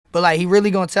But like he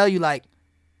really gonna tell you like,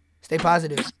 stay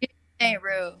positive. It ain't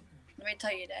real. Let me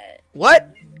tell you that.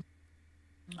 What?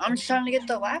 I'm just trying to get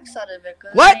the wax out of it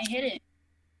because What? it ain't hidden.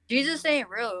 Jesus ain't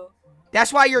real.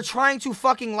 That's why you're trying to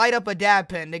fucking light up a dab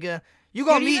pen, nigga. You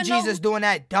gonna meet even know- Jesus doing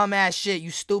that dumbass shit,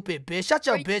 you stupid bitch. Shut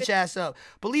your bitch ass up.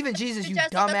 Believe in Jesus, you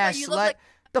dumbass you slut. look like-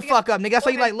 The fuck up, nigga. That's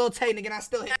why you like Lil Tay, nigga, and I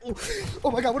still hit. Ooh.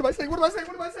 Oh my god, what am I saying? What am I saying?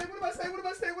 What am I saying? What am I saying? What am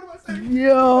I saying? What am I saying?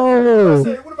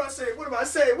 Yo. What am I saying? What am I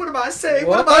saying? What am I saying?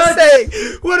 What am I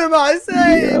saying? What am I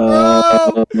saying,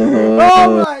 bro?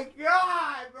 Oh my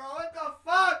god, bro. What the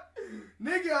fuck?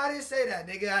 Nigga, I didn't say that.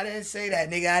 Nigga, I didn't say that.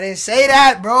 Nigga, I didn't say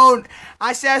that, bro.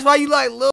 I said that's why you like Lil